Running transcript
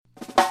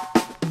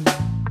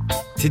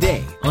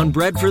Today on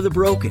Bread for the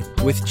Broken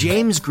with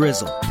James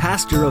Grizzle,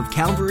 pastor of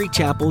Calvary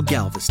Chapel,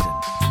 Galveston.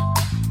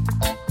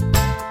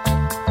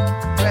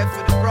 Bread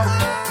for the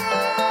broken.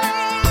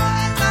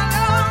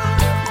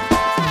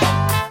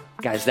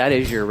 Guys, that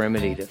is your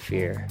remedy to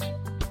fear.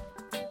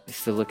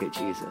 It's to look at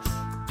Jesus.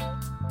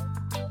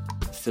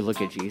 It's to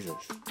look at Jesus.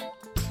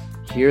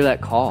 Hear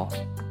that call.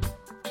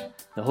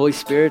 The Holy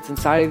Spirit's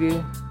inside of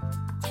you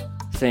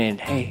saying,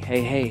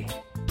 hey,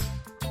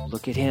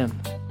 look at him.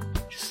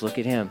 Just look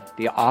at him.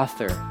 The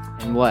author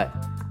and what?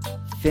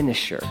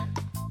 Finisher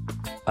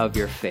of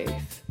your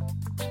faith.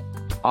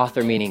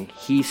 Author meaning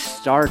he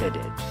started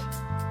it.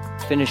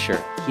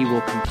 Finisher, he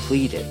will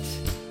complete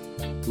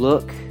it.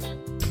 Look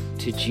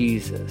to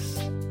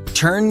Jesus.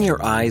 Turn your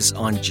eyes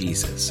on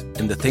Jesus,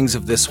 and the things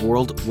of this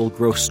world will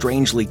grow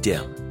strangely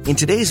dim. In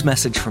today's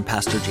message from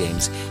Pastor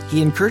James,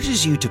 he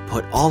encourages you to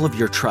put all of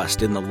your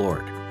trust in the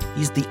Lord.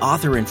 He's the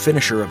author and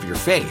finisher of your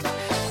faith.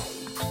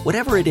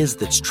 Whatever it is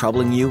that's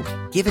troubling you,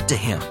 give it to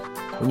him.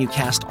 When you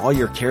cast all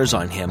your cares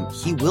on him,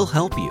 he will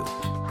help you.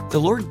 The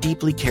Lord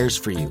deeply cares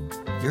for you.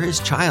 You're his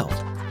child.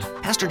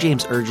 Pastor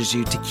James urges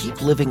you to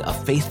keep living a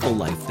faithful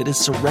life that is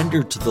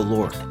surrendered to the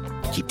Lord.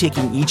 Keep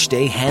taking each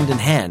day hand in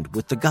hand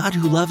with the God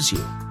who loves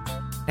you.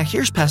 Now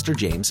here's Pastor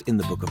James in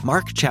the book of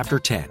Mark chapter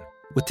 10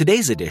 with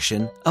today's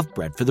edition of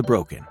Bread for the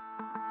Broken.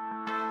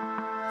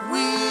 We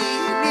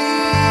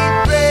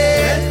need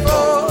bread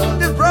for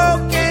the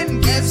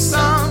broken. Give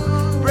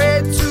some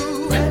bread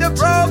to the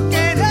broken.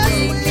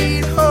 We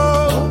need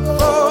hope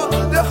for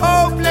the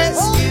hopeless.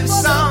 Give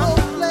some hope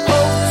to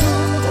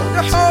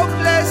the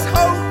hopeless.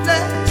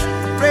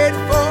 Bread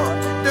for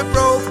the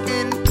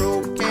broken.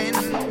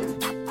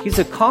 He's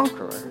a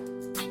conqueror.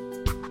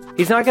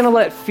 He's not going to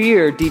let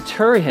fear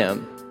deter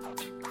him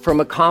from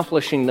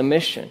accomplishing the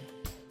mission.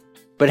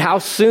 But how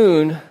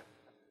soon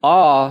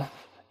awe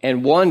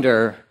and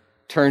wonder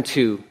turn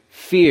to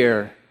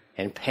fear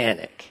and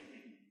panic.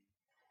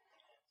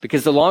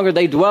 Because the longer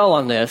they dwell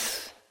on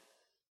this,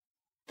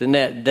 then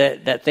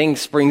that thing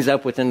springs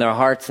up within their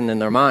hearts and in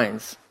their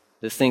minds.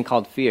 This thing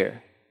called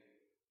fear.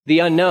 The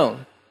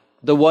unknown.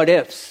 The what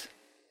ifs.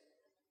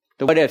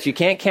 The what ifs. You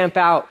can't camp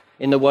out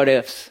in the what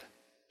ifs.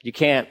 You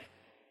can't.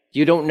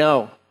 You don't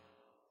know.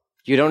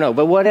 You don't know.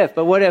 But what if?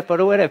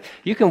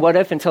 You can what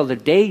if until the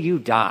day you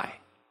die.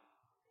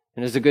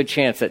 And there's a good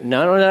chance that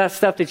none of that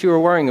stuff that you were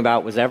worrying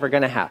about was ever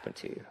going to happen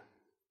to you.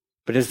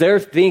 But as they're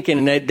thinking,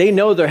 and they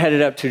know they're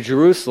headed up to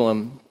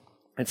Jerusalem,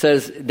 it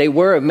says they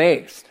were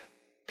amazed.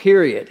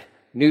 Period.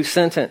 New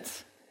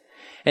sentence.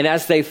 And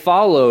as they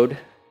followed,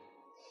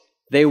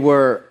 they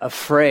were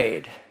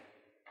afraid.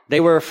 They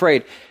were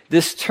afraid.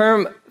 This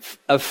term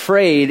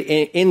afraid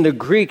in the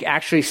Greek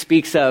actually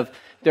speaks of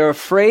they're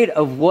afraid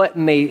of what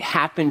may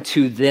happen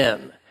to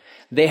them.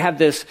 They have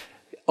this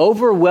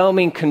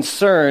overwhelming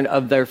concern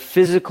of their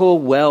physical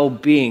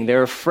well-being.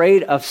 They're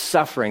afraid of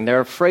suffering.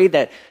 They're afraid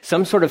that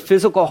some sort of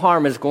physical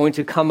harm is going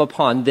to come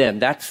upon them.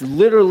 That's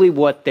literally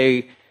what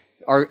they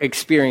are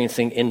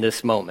experiencing in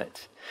this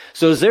moment.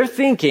 So as they're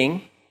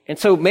thinking, and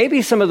so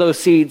maybe some of those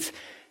seeds,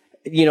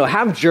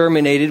 have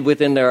germinated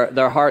within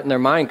their heart and their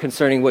mind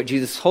concerning what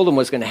Jesus told them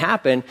was going to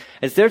happen,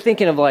 as they're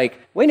thinking of like,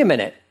 wait a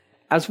minute,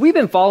 as we've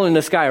been following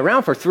this guy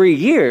around for 3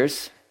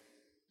 years,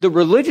 the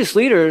religious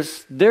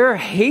leaders, their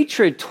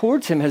hatred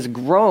towards him has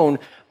grown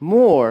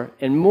more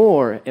and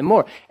more and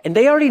more. And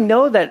they already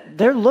know that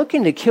they're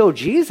looking to kill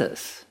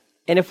Jesus.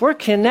 And if we're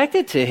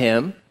connected to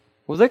him,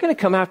 well, they're going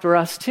to come after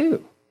us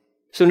too.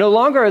 So no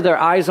longer are their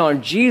eyes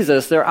on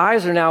Jesus, their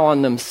eyes are now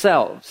on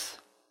themselves.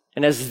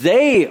 And as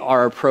they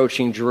are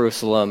approaching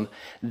Jerusalem,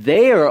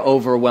 they are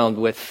overwhelmed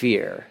with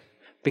fear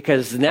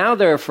because now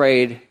they're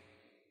afraid,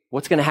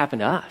 what's going to happen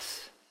to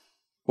us?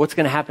 What's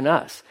going to happen to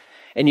us?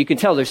 And you can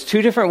tell there's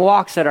two different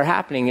walks that are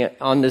happening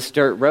on this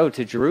dirt road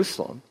to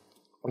Jerusalem.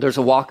 There's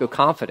a walk of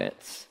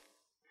confidence,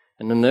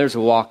 and then there's a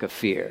walk of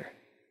fear.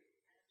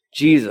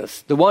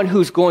 Jesus, the one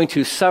who's going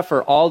to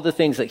suffer all the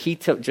things that he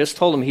just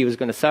told him he was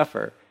going to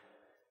suffer,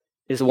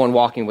 is the one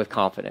walking with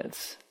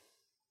confidence.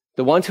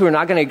 The ones who are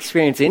not going to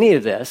experience any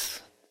of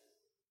this,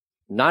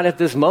 not at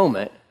this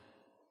moment,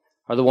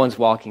 are the ones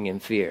walking in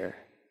fear.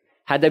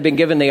 Had they been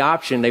given the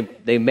option,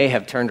 they may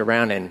have turned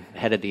around and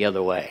headed the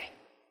other way.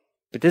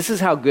 But this is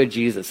how good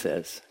Jesus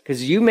is.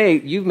 Because you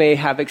may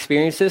have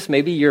experienced this.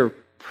 Maybe you're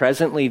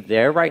presently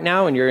there right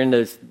now and you're in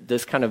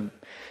this kind of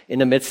in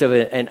the midst of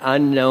an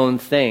unknown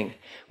thing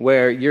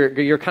where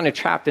you're kind of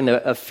trapped in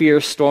a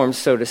fear storm,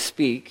 so to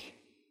speak.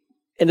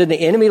 And then the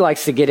enemy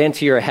likes to get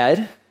into your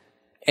head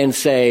and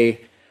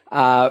say,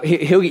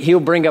 he'll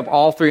bring up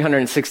all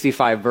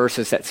 365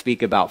 verses that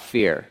speak about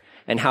fear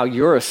and how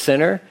you're a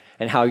sinner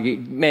and how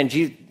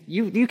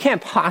you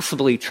can't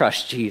possibly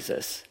trust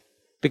Jesus.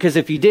 Because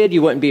if you did,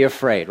 you wouldn't be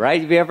afraid, right?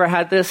 Have you ever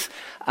had this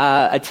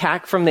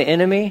attack from the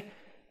enemy,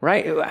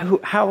 right?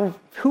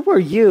 Who are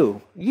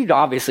you? You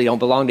obviously don't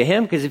belong to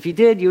him, because if you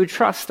did, you would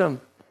trust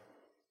him.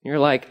 You're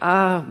like,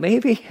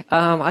 maybe,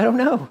 I don't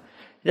know.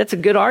 That's a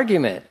good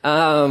argument.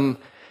 But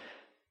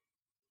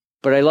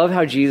I love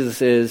how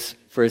Jesus is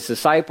for his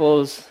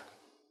disciples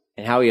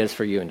and how he is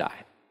for you and I.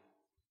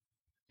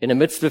 In the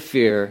midst of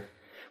fear,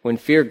 when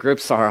fear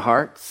grips our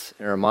hearts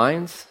and our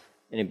minds,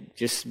 and it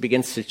just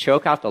begins to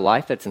choke out the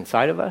life that's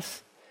inside of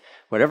us,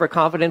 whatever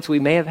confidence we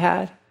may have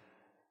had,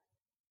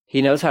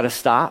 he knows how to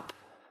stop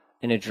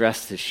and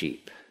address the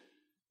sheep.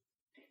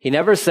 He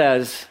never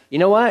says, you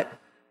know what?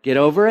 Get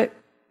over it.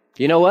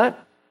 You know what?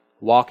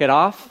 Walk it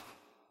off.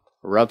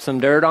 Rub some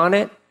dirt on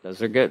it.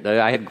 Those are good.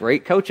 I had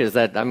great coaches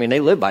they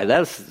live by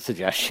those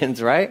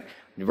suggestions, right?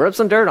 Rub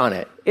some dirt on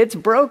it. It's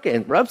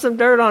broken. Rub some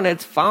dirt on it.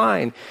 It's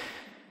fine.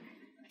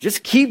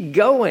 Just keep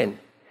going.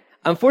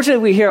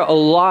 Unfortunately, we hear a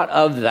lot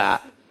of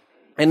that.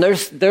 And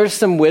there's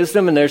some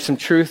wisdom and there's some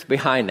truth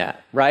behind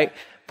that, right?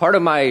 Part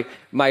of my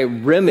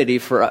remedy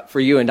for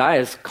you and I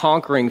is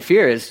conquering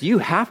fear is you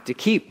have to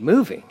keep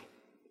moving.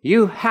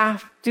 You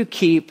have to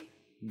keep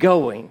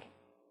going.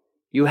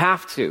 You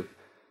have to.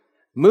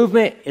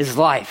 Movement is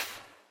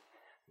life.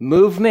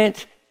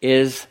 Movement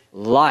is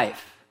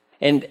life.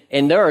 And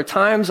there are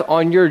times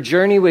on your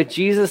journey with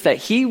Jesus that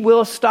he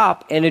will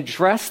stop and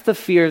address the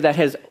fear that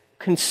has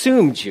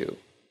consumed you.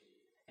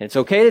 And it's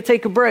okay to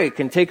take a break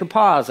and take a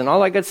pause and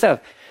all that good stuff.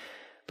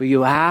 But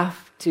you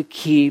have to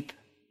keep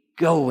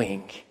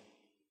going.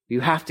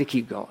 You have to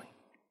keep going.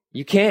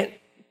 You can't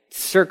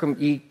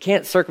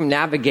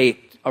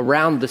circumnavigate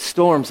around the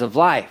storms of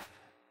life.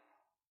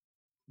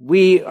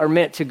 We are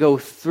meant to go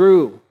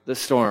through the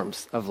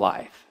storms of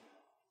life.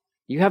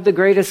 You have the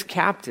greatest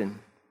captain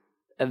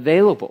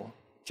available.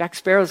 Jack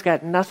Sparrow's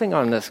got nothing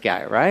on this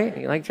guy, right?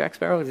 You like Jack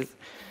Sparrow? I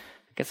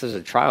guess there's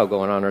a trial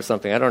going on or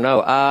something. I don't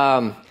know.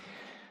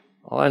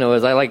 All I know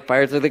is I like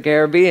Pirates of the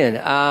Caribbean.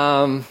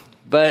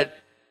 But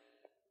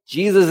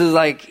Jesus is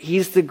like,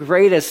 he's the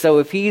greatest. So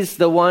if he's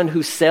the one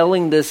who's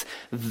sailing this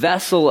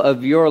vessel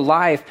of your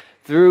life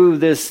through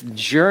this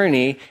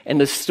journey and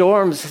the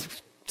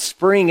storms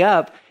spring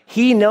up,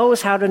 he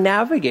knows how to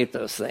navigate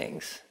those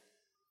things.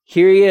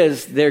 Here he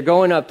is. They're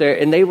going up there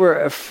and they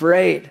were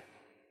afraid. It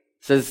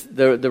says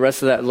the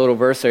rest of that little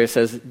verse there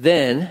says,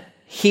 then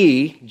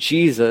he,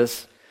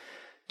 Jesus,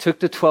 took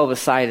the 12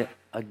 aside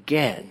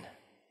again.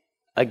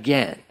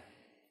 Again.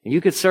 You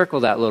could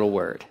circle that little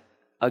word.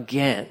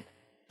 Again.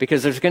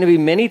 Because there's going to be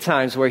many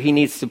times where he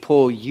needs to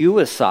pull you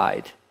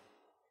aside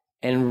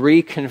and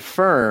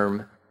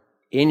reconfirm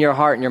in your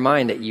heart and your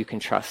mind that you can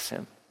trust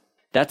him.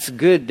 That's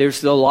good.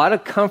 There's a lot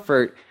of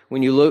comfort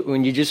when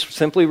you just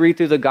simply read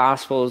through the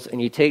Gospels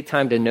and you take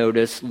time to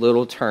notice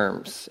little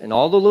terms. And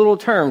all the little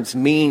terms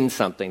mean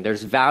something.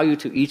 There's value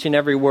to each and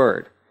every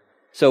word.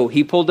 So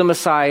he pulled them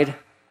aside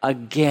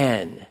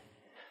again.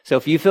 So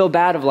if you feel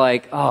bad of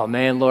like, oh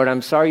man, Lord,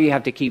 I'm sorry you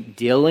have to keep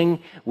dealing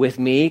with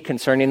me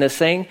concerning this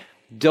thing,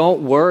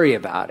 don't worry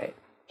about it.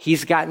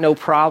 He's got no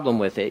problem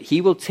with it.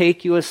 He will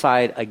take you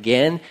aside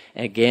again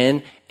and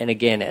again and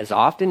again. As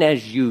often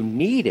as you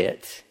need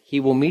it,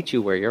 he will meet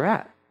you where you're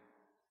at.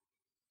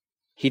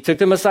 He took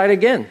them aside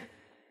again.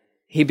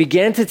 He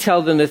began to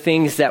tell them the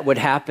things that would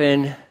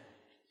happen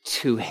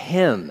to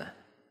him.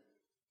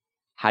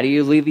 How do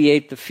you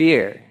alleviate the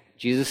fear?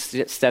 Jesus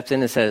steps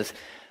in and says,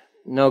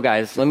 no,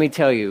 guys, let me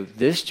tell you,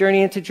 this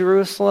journey into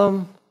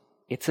Jerusalem,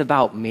 it's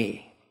about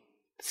me.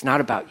 It's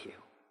not about you.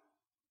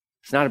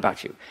 It's not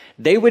about you.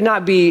 They would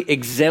not be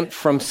exempt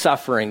from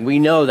suffering. We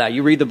know that.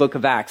 You read the book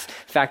of Acts. In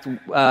fact,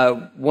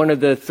 one of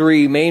the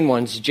three main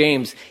ones,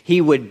 James,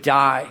 he would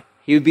die.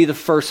 He would be the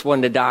first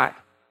one to die.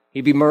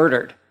 He'd be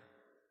murdered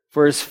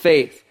for his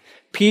faith.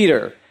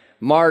 Peter,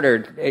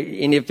 martyred.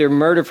 And if they're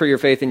murdered for your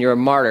faith, then you're a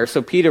martyr.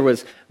 So Peter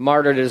was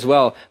martyred as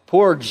well.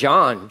 Poor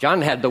John.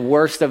 John had the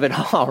worst of it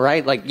all,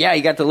 right? Like, yeah,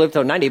 he got to live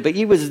till 90, but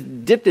he was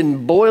dipped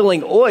in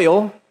boiling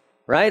oil,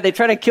 right? They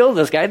tried to kill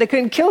this guy. They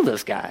couldn't kill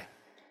this guy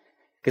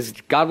because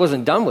God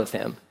wasn't done with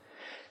him.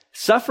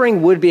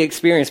 Suffering would be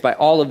experienced by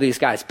all of these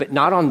guys, but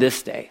not on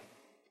this day,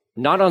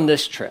 not on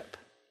this trip.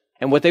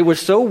 And what they were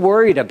so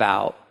worried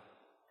about,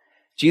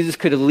 Jesus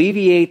could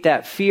alleviate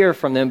that fear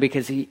from them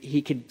because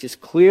he could just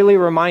clearly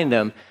remind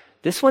them,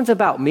 this one's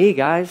about me,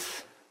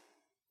 guys.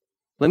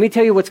 Let me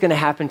tell you what's going to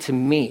happen to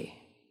me.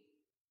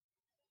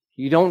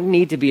 You don't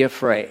need to be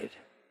afraid.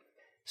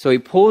 So he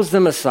pulls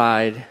them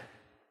aside,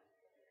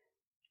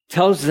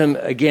 tells them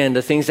again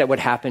the things that would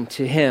happen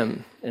to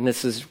him. And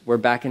we're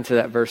back into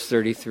that verse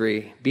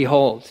 33.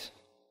 Behold,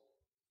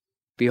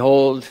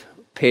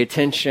 pay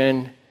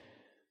attention,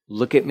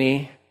 look at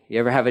me. You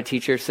ever have a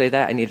teacher say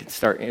that? I need to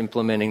start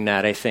implementing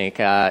that, I think.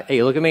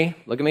 Hey, look at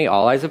me,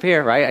 all eyes up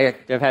here, right?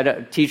 I've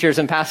had teachers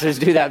and pastors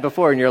do that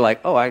before, and you're like,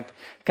 oh, I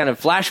kind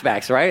of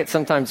flashbacks, right?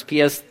 Sometimes what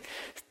is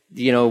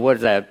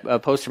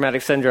that?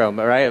 Post-traumatic syndrome,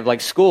 right? Like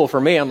school for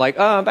me, I'm like,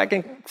 oh, I'm back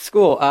in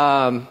school.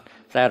 I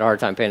had a hard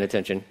time paying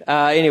attention.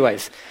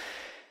 Anyways,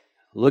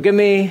 look at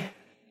me,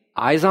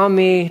 eyes on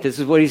me. This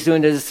is what he's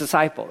doing to his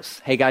disciples.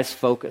 Hey guys,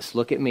 focus,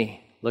 look at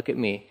me.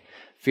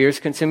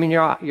 Fear's consuming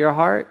your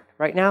heart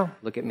right now?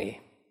 Look at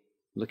me.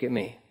 Look at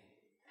me.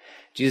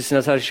 Jesus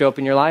knows how to show up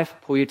in your life,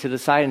 pull you to the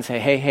side and say,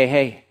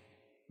 hey,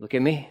 look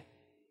at me.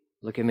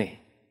 Look at me.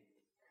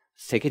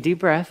 Let's take a deep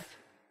breath.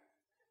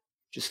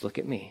 Just look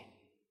at me.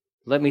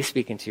 Let me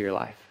speak into your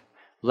life.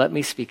 Let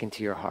me speak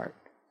into your heart.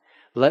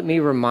 Let me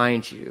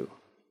remind you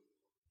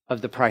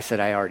of the price that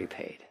I already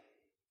paid.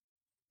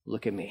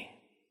 Look at me.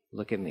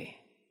 Look at me.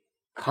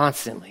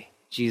 Constantly,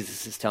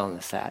 Jesus is telling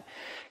us that.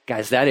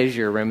 Guys, that is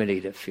your remedy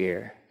to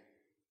fear.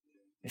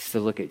 It's to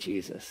look at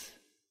Jesus.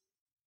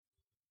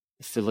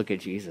 It's to look at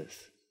Jesus.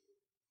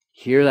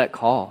 Hear that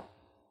call.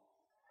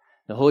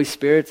 The Holy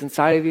Spirit's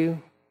inside of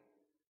you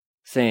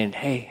saying,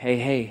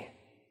 hey,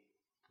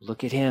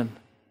 look at him.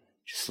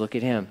 Just look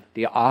at him.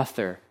 The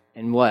author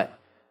and what?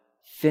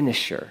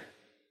 Finisher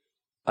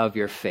of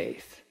your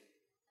faith.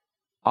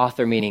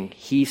 Author meaning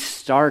he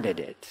started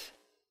it.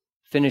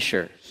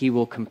 Finisher, he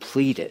will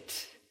complete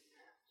it.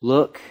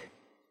 Look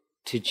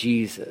to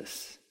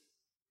Jesus.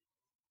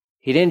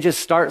 He didn't just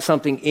start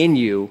something in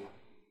you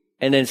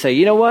and then say,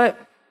 you know what?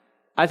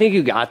 I think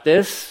you got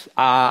this.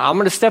 I'm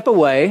going to step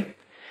away.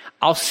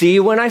 I'll see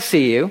you when I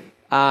see you.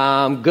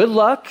 Good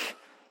luck.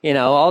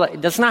 All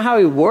that. That's not how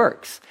he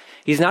works.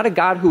 He's not a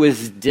God who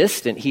is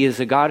distant. He is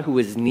a God who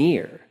is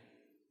near.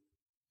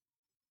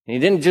 And he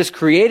didn't just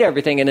create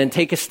everything and then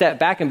take a step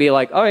back and be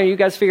like, oh, you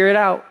guys figure it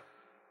out.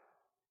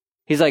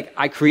 He's like,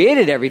 I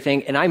created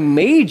everything and I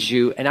made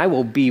you and I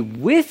will be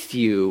with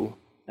you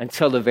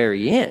until the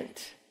very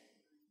end.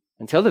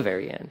 Until the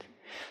very end.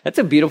 That's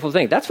a beautiful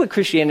thing. That's what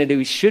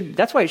Christianity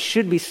that's why it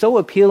should be so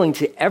appealing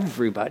to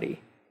everybody.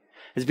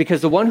 Is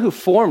because the one who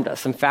formed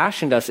us and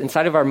fashioned us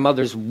inside of our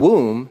mother's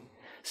womb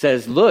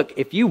says, look,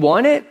 if you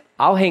want it,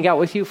 I'll hang out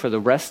with you for the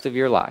rest of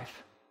your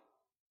life.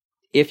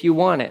 If you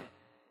want it.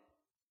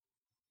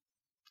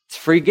 It's a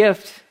free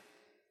gift.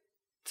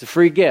 It's a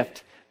free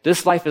gift.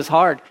 This life is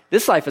hard.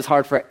 This life is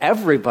hard for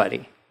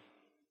everybody.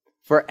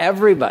 For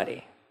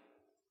everybody.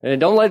 And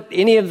don't let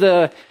any of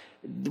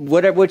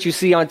what you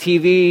see on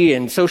TV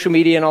and social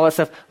media and all that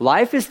stuff.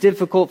 Life is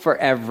difficult for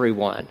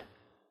everyone.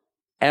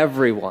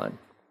 Everyone.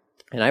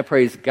 And I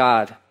praise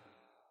God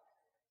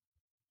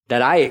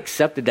that I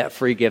accepted that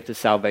free gift of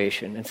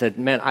salvation and said,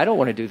 man, I don't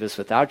want to do this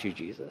without you,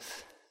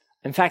 Jesus.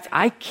 In fact,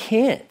 I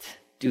can't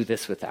do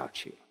this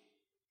without you.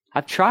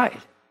 I've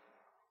tried.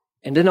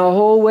 And then the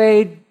whole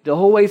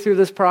way through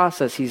this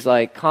process, he's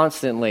like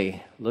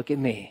constantly, look at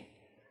me.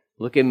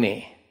 Look at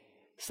me.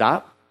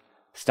 Stop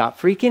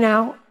freaking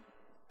out.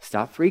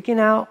 Stop freaking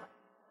out.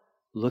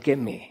 Look at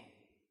me.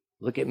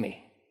 Look at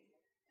me.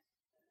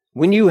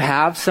 When you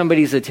have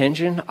somebody's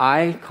attention,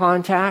 eye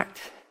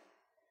contact,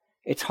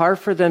 it's hard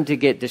for them to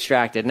get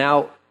distracted.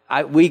 Now,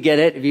 we get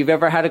it. If you've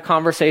ever had a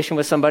conversation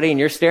with somebody and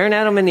you're staring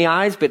at them in the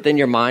eyes, but then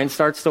your mind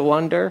starts to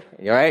wander,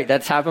 right?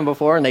 That's happened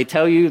before, and they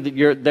tell you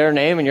their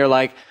name, and you're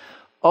like,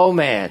 oh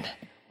man,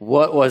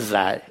 what was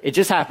that? It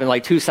just happened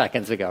like 2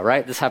 seconds ago,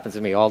 right? This happens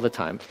to me all the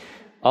time.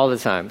 All the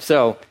time.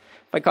 So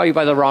if I call you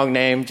by the wrong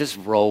name, just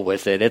roll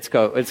with it. It's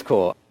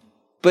cool.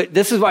 But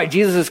this is why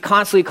Jesus is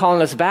constantly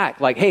calling us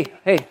back. Like, hey,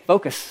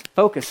 focus,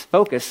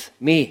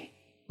 me.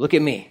 Look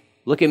at me.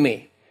 Look at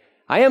me.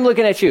 I am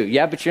looking at you.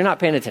 Yeah, but you're not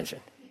paying attention.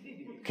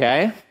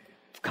 Okay?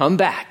 Come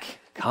back.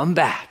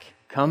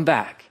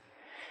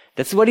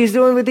 That's what he's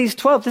doing with these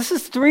 12. This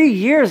is 3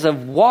 years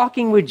of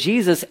walking with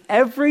Jesus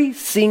every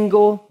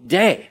single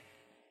day.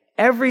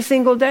 Every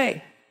single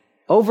day.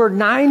 Over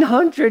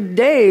 900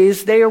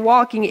 days, they are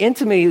walking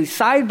intimately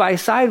side by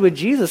side with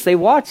Jesus. They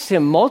watched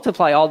him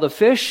multiply all the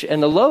fish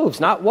and the loaves,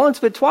 not once,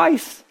 but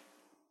twice.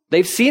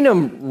 They've seen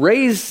him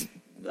raise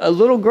a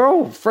little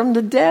girl from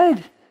the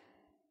dead.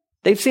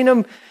 They've seen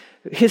him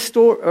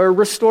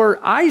restore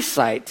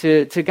eyesight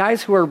to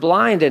guys who are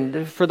blind,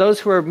 and for those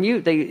who are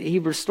mute, he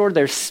restored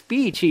their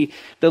speech.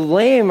 The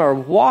lame are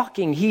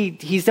walking.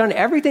 He's done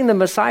everything the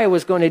Messiah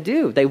was going to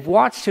do. They've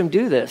watched him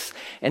do this.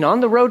 And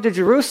on the road to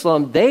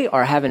Jerusalem, they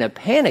are having a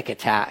panic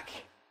attack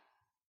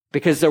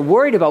because they're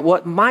worried about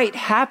what might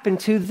happen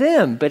to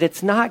them, but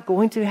it's not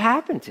going to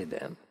happen to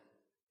them.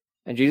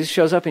 And Jesus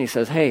shows up and he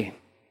says, hey,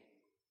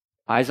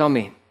 eyes on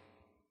me.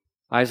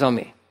 Eyes on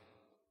me.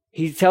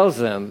 He tells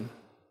them,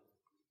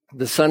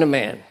 the Son of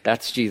Man,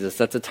 that's Jesus,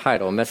 that's a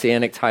title, a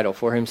messianic title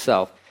for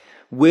himself,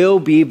 will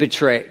be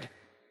betrayed.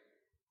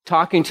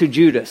 Talking to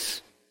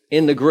Judas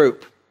in the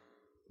group,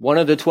 one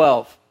of the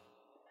 12.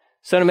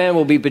 Son of Man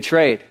will be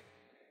betrayed.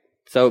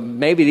 So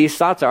maybe these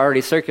thoughts are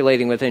already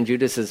circulating within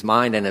Judas's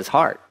mind and his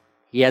heart.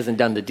 He hasn't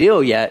done the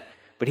deal yet,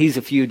 but he's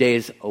a few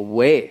days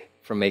away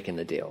from making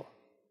the deal.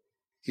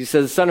 He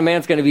says, the Son of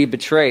Man's going to be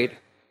betrayed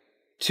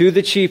to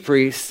the chief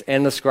priests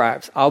and the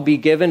scribes. I'll be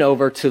given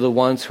over to the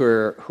ones who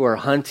are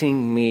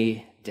hunting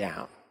me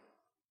down.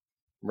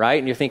 Right?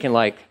 And you're thinking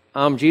like,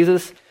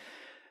 Jesus,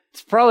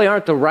 it's probably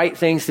aren't the right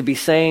things to be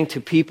saying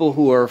to people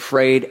who are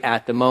afraid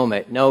at the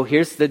moment. No,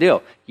 here's the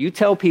deal. You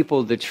tell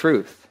people the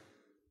truth.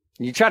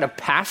 You try to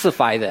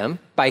pacify them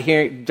by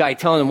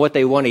telling them what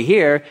they want to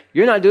hear.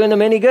 You're not doing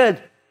them any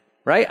good.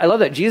 Right? I love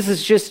that.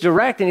 Jesus is just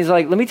direct, and he's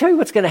like, let me tell you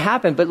what's going to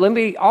happen, but let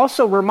me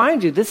also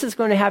remind you, this is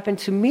going to happen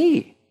to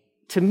me.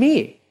 To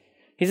me.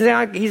 He's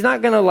not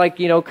going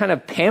to kind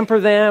of pamper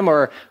them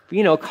or,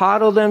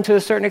 coddle them to a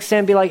certain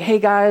extent, be like, hey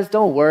guys,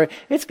 don't worry.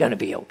 It's going to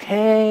be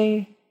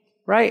okay.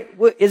 Right?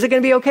 Is it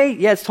going to be okay?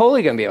 Yeah, it's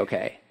totally going to be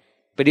okay.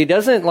 But he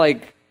doesn't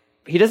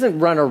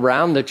run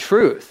around the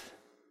truth.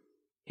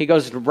 He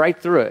goes right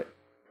through it.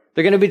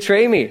 They're going to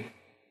betray me.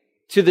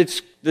 to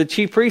the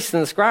chief priests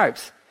and the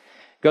scribes.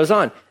 Goes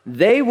on,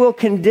 they will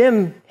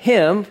condemn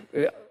him,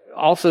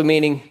 also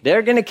meaning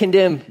they're going to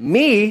condemn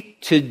me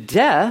to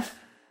death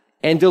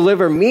and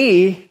deliver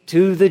me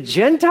to the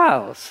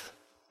Gentiles.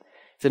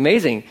 It's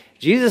amazing.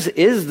 Jesus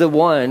is the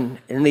one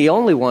and the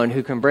only one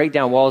who can break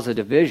down walls of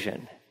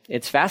division.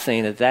 It's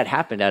fascinating that that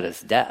happened at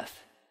his death.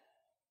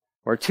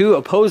 Or two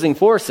opposing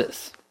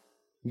forces,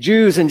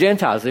 Jews and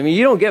Gentiles. I mean,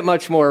 you don't get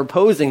much more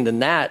opposing than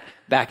that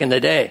back in the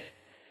day.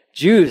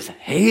 Jews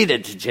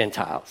hated the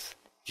Gentiles.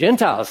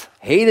 Gentiles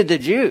hated the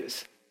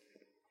Jews.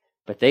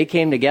 But they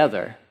came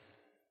together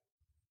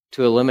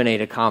to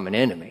eliminate a common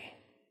enemy,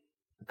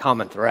 a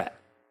common threat.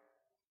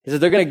 He said,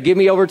 they're going to give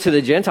me over to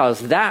the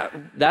Gentiles. That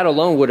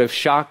alone would have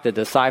shocked the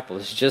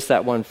disciples, just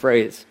that one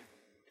phrase.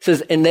 It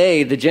says, and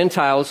they, the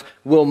Gentiles,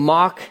 will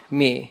mock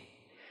me.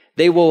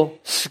 They will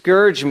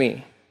scourge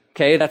me.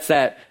 Okay, that's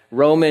that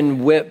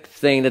Roman whip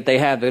thing that they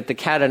have, the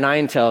cat o'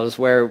 nine tails,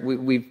 where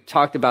we've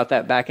talked about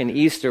that back in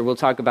Easter. We'll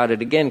talk about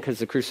it again because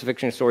the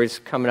crucifixion story is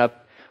coming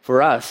up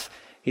for us.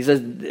 He says,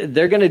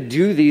 they're going to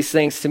do these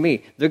things to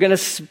me. They're going to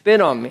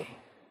spit on me.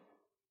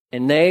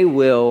 And they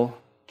will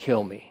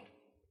kill me.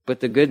 But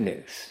the good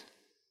news.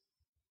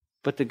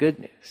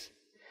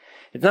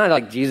 It's not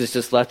like Jesus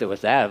just left it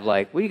with that, of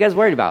like, what are you guys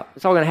worried about?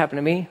 It's all going to happen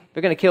to me.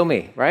 They're going to kill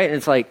me, right? And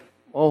it's like,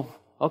 oh,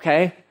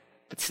 okay.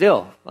 But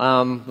still,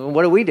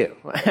 what do we do?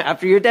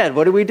 After you're dead,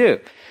 what do we do?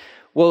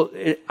 Well,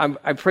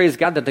 I praise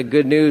God that the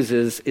good news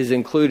is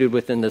included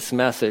within this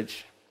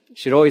message. It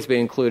should always be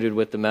included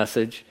with the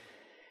message.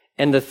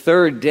 And the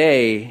third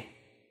day,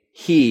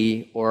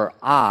 he or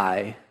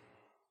I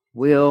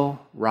will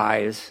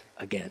rise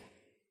again.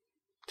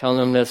 Telling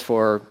them this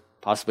for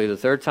possibly the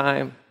third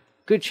time.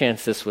 Good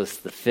chance this was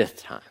the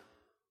fifth time.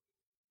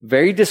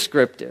 Very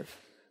descriptive,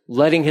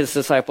 letting his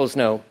disciples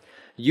know,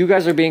 you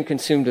guys are being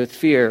consumed with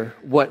fear.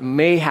 What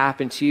may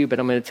happen to you, but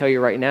I'm going to tell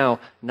you right now,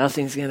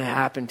 nothing's going to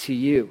happen to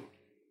you.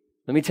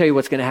 Let me tell you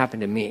what's going to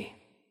happen to me.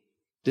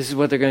 This is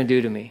what they're going to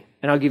do to me.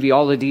 And I'll give you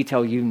all the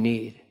detail you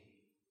need.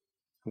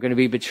 I'm going to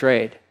be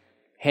betrayed,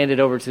 handed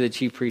over to the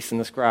chief priests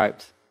and the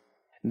scribes.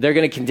 They're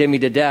going to condemn me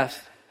to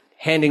death,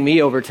 handing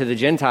me over to the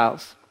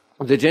Gentiles.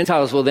 The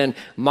Gentiles will then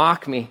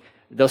mock me.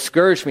 They'll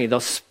scourge me. They'll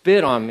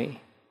spit on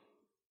me.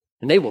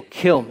 And they will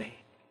kill me.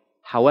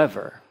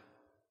 However,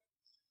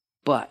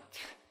 but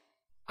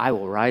I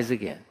will rise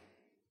again.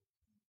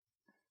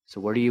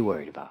 So what are you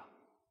worried about?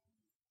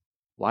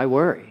 Why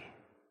worry?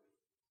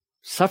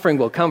 Suffering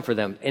will come for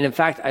them. And in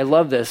fact, I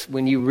love this.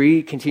 When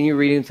you continue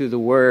reading through the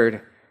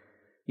Word,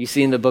 you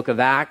see in the book of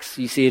Acts,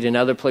 you see it in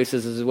other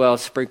places as well,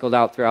 sprinkled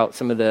out throughout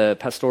some of the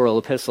pastoral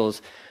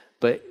epistles.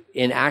 But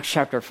in Acts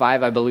chapter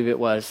 5, I believe it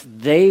was,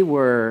 they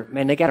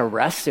got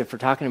arrested for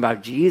talking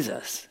about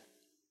Jesus.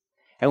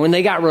 And when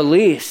they got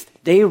released,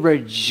 they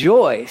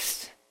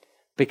rejoiced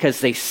because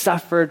they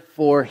suffered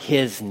for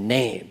his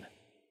name.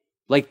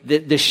 Like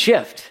the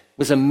shift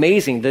was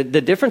amazing. The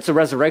difference the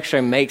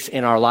resurrection makes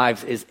in our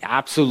lives is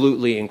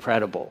absolutely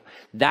incredible.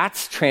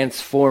 That's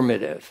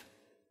transformative.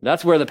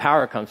 That's where the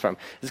power comes from.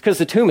 It's because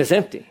the tomb is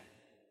empty.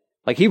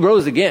 Like he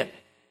rose again.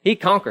 He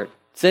conquered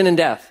sin and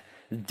death.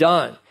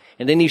 Done.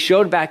 And then he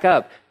showed back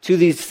up to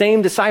these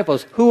same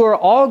disciples who are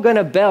all going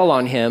to bail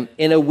on him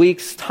in a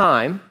week's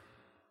time.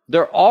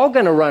 They're all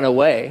going to run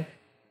away.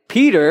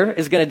 Peter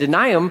is going to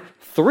deny him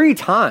 3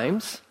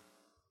 times.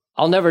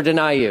 I'll never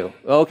deny you.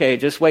 Okay,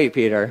 just wait,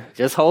 Peter.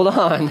 Just hold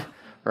on,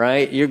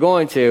 right? You're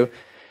going to.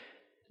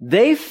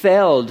 They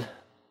failed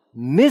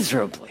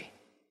miserably.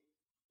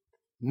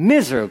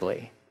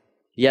 Miserably.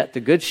 Yet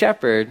the good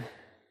shepherd,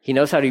 he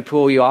knows how to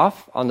pull you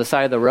off on the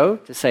side of the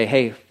road to say,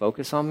 hey,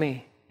 focus on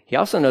me. He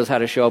also knows how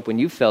to show up when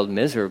you failed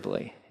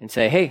miserably and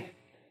say, hey,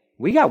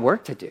 we got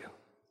work to do.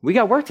 We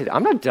got work to do.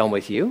 I'm not done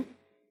with you.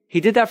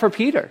 He did that for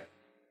Peter.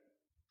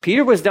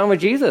 Peter was done with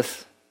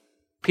Jesus.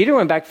 Peter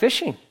went back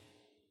fishing.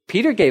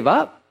 Peter gave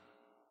up.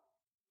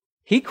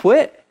 He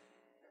quit.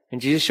 And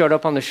Jesus showed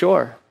up on the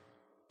shore.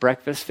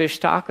 Breakfast fish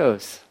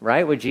tacos,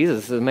 right? With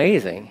Jesus. It's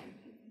amazing.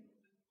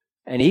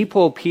 And he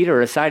pulled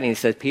Peter aside and he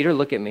said, Peter,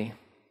 look at me.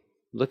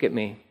 Look at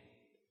me.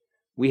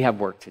 We have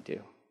work to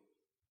do.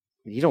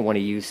 You don't want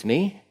to use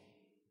me.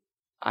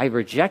 I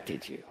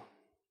rejected you.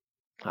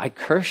 I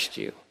cursed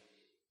you.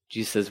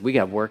 Jesus says, we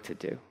got work to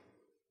do.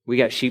 We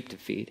got sheep to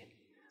feed.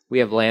 We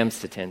have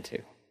lambs to tend to.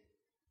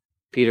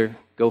 Peter,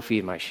 go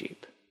feed my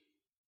sheep.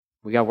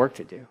 We got work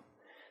to do.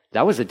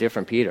 That was a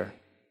different Peter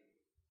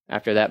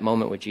after that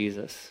moment with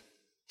Jesus.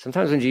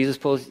 Sometimes when Jesus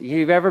pulls,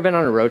 you've ever been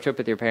on a road trip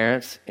with your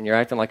parents and you're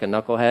acting like a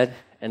knucklehead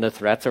and the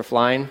threats are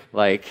flying?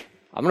 Like,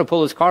 I'm going to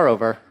pull this car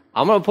over.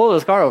 I'm going to pull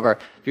this car over.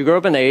 If you grew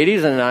up in the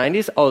 80s and the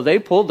 90s, oh, they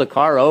pulled the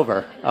car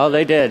over. Oh,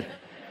 they did.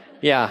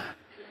 Yeah.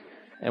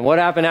 And what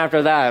happened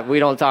after that, we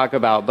don't talk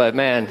about, but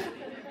man,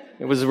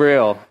 it was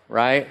real,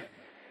 right?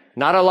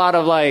 Not a lot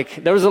of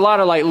there was a lot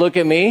of look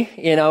at me,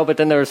 but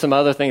then there were some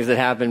other things that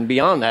happened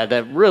beyond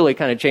that really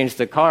kind of changed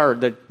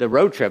the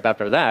road trip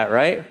after that,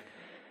 right?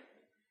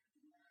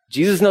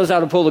 Jesus knows how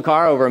to pull the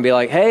car over and be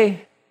like,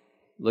 hey,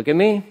 look at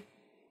me.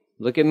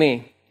 Look at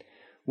me.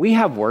 We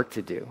have work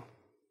to do.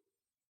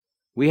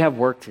 We have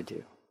work to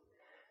do.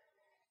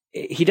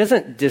 He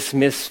doesn't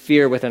dismiss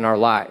fear within our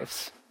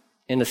lives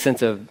in the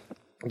sense of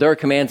there are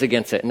commands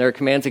against it, and there are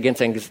commands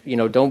against,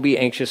 don't be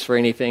anxious for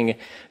anything.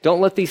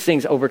 Don't let these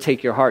things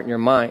overtake your heart and your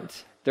mind.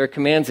 There are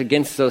commands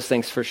against those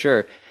things for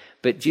sure.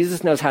 But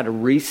Jesus knows how to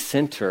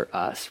recenter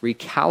us,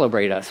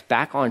 recalibrate us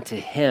back onto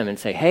him and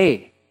say,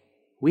 hey,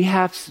 we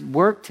have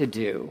work to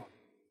do.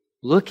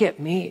 Look at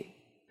me.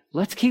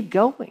 Let's keep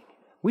going.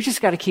 We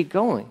just got to keep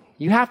going.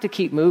 You have to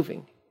keep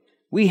moving.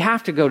 We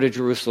have to go to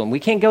Jerusalem. We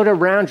can't go to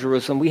around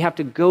Jerusalem. We have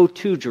to go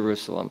to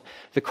Jerusalem.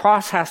 The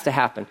cross has to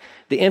happen.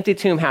 The empty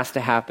tomb has to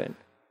happen.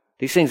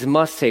 These things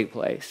must take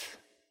place.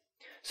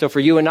 So for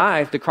you and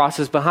I, the cross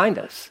is behind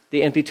us.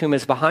 The empty tomb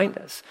is behind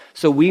us.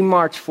 So we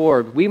march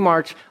forward. We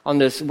march on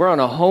this. We're on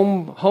a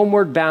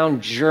homeward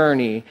bound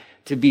journey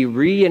to be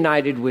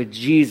reunited with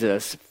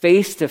Jesus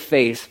face to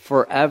face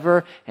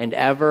forever and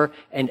ever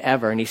and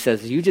ever. And he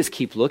says, you just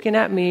keep looking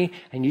at me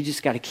and you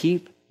just got to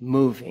keep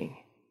moving.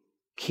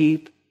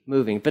 Keep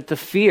moving. But the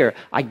fear,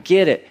 I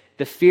get it.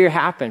 The fear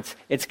happens.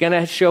 It's going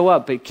to show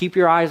up, but keep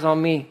your eyes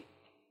on me.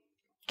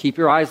 Keep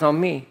your eyes on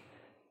me.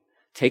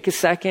 Take a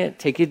second,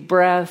 take a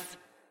breath,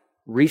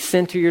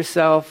 recenter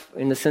yourself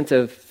in the sense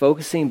of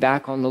focusing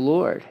back on the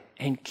Lord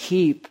and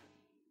keep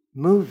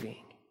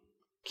moving.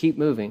 Keep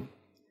moving.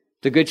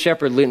 The good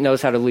shepherd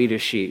knows how to lead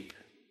his sheep.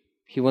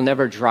 He will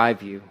never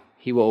drive you.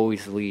 He will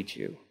always lead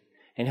you.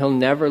 And he'll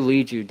never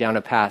lead you down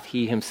a path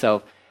he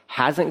himself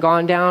hasn't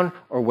gone down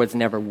or was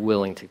never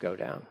willing to go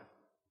down.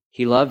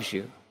 He loves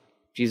you.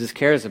 Jesus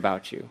cares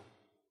about you.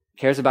 He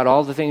cares about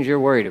all the things you're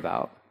worried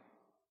about.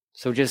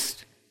 So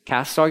just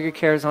cast all your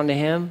cares onto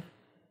him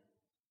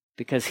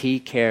because he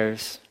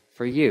cares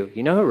for you.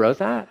 You know who wrote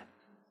that?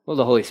 Well,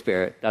 the Holy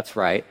Spirit. That's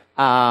right.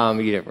 You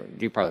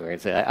probably were going to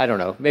say that. I don't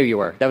know. Maybe you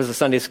were. That was a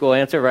Sunday school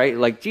answer, right?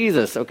 Like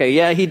Jesus. Okay,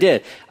 yeah, he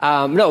did.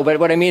 No, but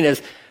what I mean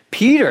is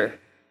Peter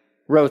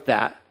wrote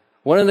that.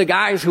 One of the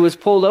guys who was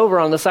pulled over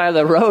on the side of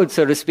the road,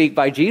 so to speak,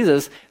 by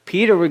Jesus,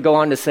 Peter would go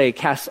on to say,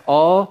 cast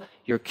all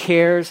your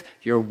cares,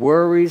 your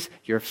worries,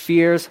 your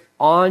fears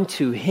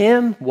onto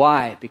him.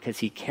 Why? Because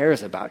he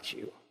cares about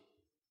you.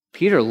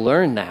 Peter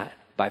learned that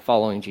by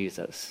following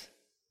Jesus.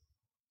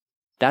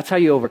 That's how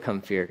you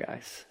overcome fear,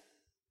 guys.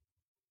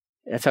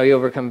 That's how you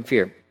overcome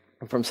fear.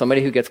 And from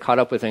somebody who gets caught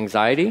up with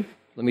anxiety,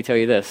 let me tell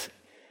you this.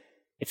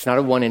 It's not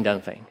a one and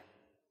done thing.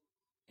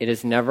 It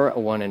is never a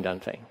one and done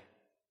thing.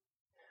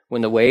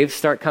 When the waves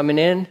start coming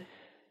in, you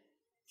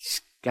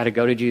just got to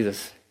go to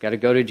Jesus. Got to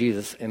go to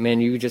Jesus. And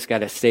man, you just got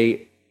to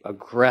stay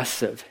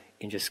aggressive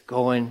in just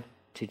going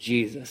to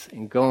Jesus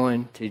and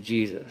going to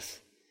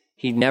Jesus.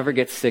 He never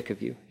gets sick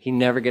of you. He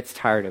never gets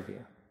tired of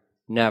you.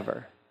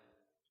 Never.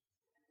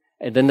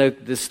 And then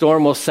the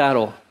storm will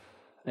settle.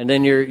 And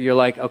then you're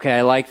like, okay,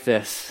 I like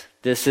this.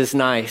 This is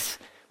nice,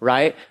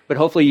 right? But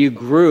hopefully you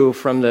grew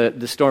from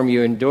the storm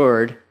you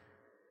endured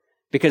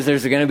because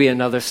there's going to be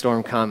another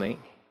storm coming.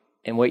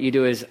 And what you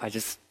do is I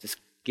just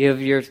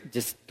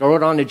throw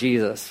it on to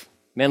Jesus.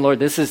 Man, Lord,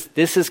 this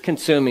is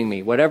consuming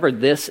me. Whatever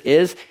this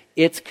is,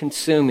 it's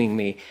consuming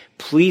me.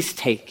 Please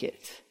take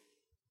it.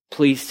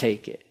 Please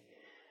take it.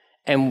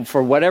 And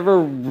for whatever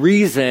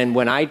reason,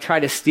 when I try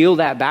to steal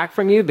that back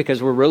from you,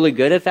 because we're really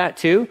good at that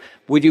too,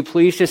 would you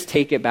please just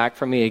take it back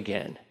from me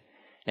again?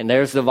 And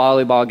there's the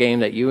volleyball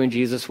game that you and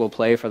Jesus will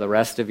play for the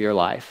rest of your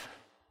life.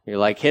 You're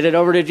like, hit it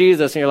over to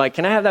Jesus. And you're like,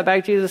 can I have that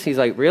back, Jesus? He's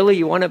like, really?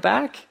 You want it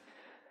back?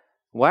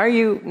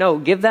 No,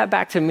 give that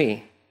back to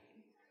me.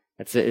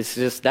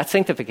 That's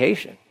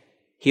sanctification.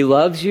 He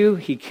loves you.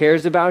 He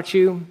cares about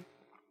you.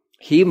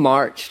 He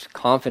marched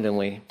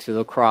confidently to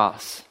the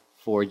cross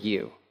for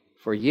you.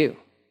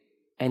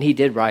 And he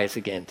did rise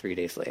again 3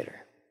 days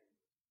later.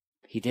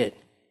 He did.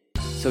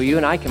 So you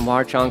and I can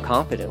march on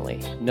confidently,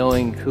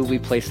 knowing who we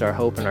placed our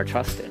hope and our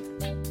trust in.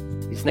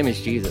 His name is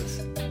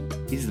Jesus.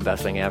 He's the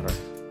best thing ever.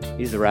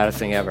 He's the raddest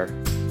thing ever.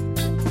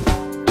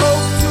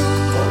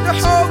 The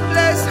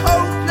hopeless,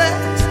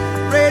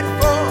 pray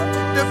for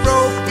the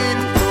broken.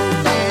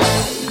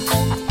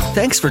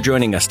 Thanks for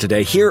joining us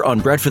today here on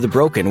Bread for the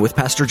Broken with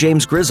Pastor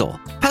James Grizzle.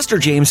 Pastor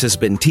James has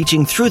been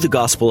teaching through the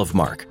Gospel of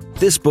Mark.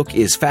 This book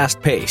is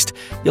fast-paced.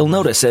 You'll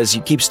notice as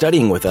you keep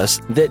studying with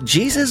us that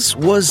Jesus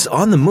was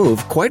on the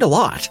move quite a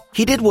lot.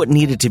 He did what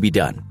needed to be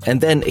done,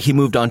 and then he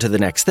moved on to the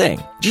next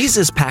thing.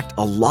 Jesus packed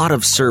a lot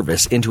of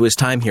service into his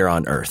time here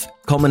on earth,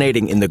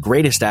 culminating in the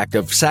greatest act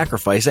of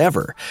sacrifice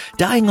ever,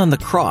 dying on the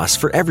cross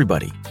for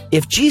everybody.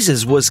 If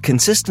Jesus was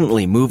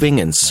consistently moving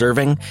and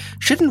serving,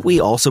 shouldn't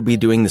we also be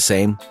doing the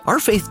same? Our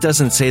faith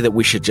doesn't say that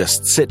we should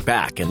just sit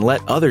back and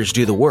let others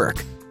do the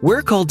work.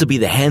 We're called to be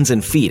the hands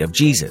and feet of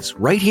Jesus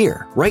right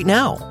here, right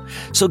now.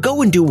 So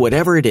go and do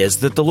whatever it is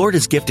that the Lord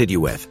has gifted you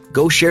with.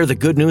 Go share the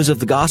good news of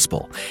the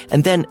gospel,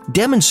 and then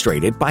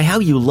demonstrate it by how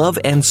you love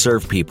and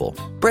serve people.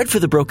 Bread for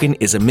the Broken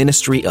is a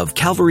ministry of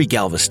Calvary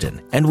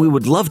Galveston, and we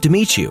would love to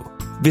meet you.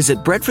 Visit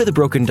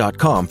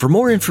breadforthebroken.com for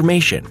more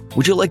information.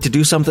 Would you like to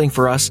do something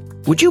for us?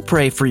 Would you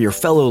pray for your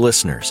fellow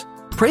listeners?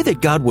 Pray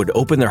that God would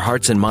open their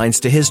hearts and minds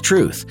to His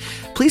truth.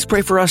 Please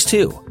pray for us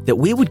too, that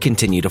we would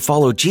continue to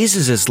follow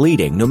Jesus'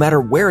 leading no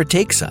matter where it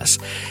takes us.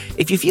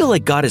 If you feel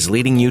like God is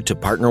leading you to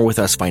partner with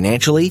us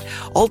financially,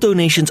 all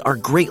donations are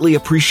greatly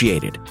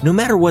appreciated, no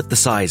matter what the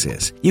size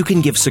is. You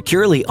can give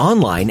securely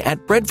online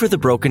at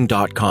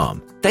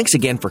breadforthebroken.com. Thanks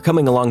again for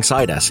coming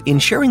alongside us in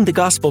sharing the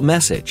gospel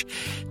message.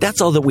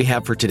 That's all that we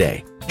have for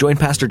today. Join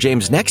Pastor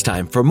James next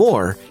time for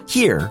more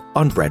here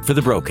on Bread for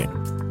the Broken.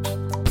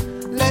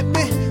 Let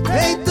me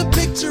paint the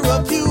picture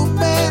of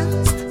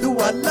humans who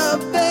are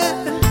loved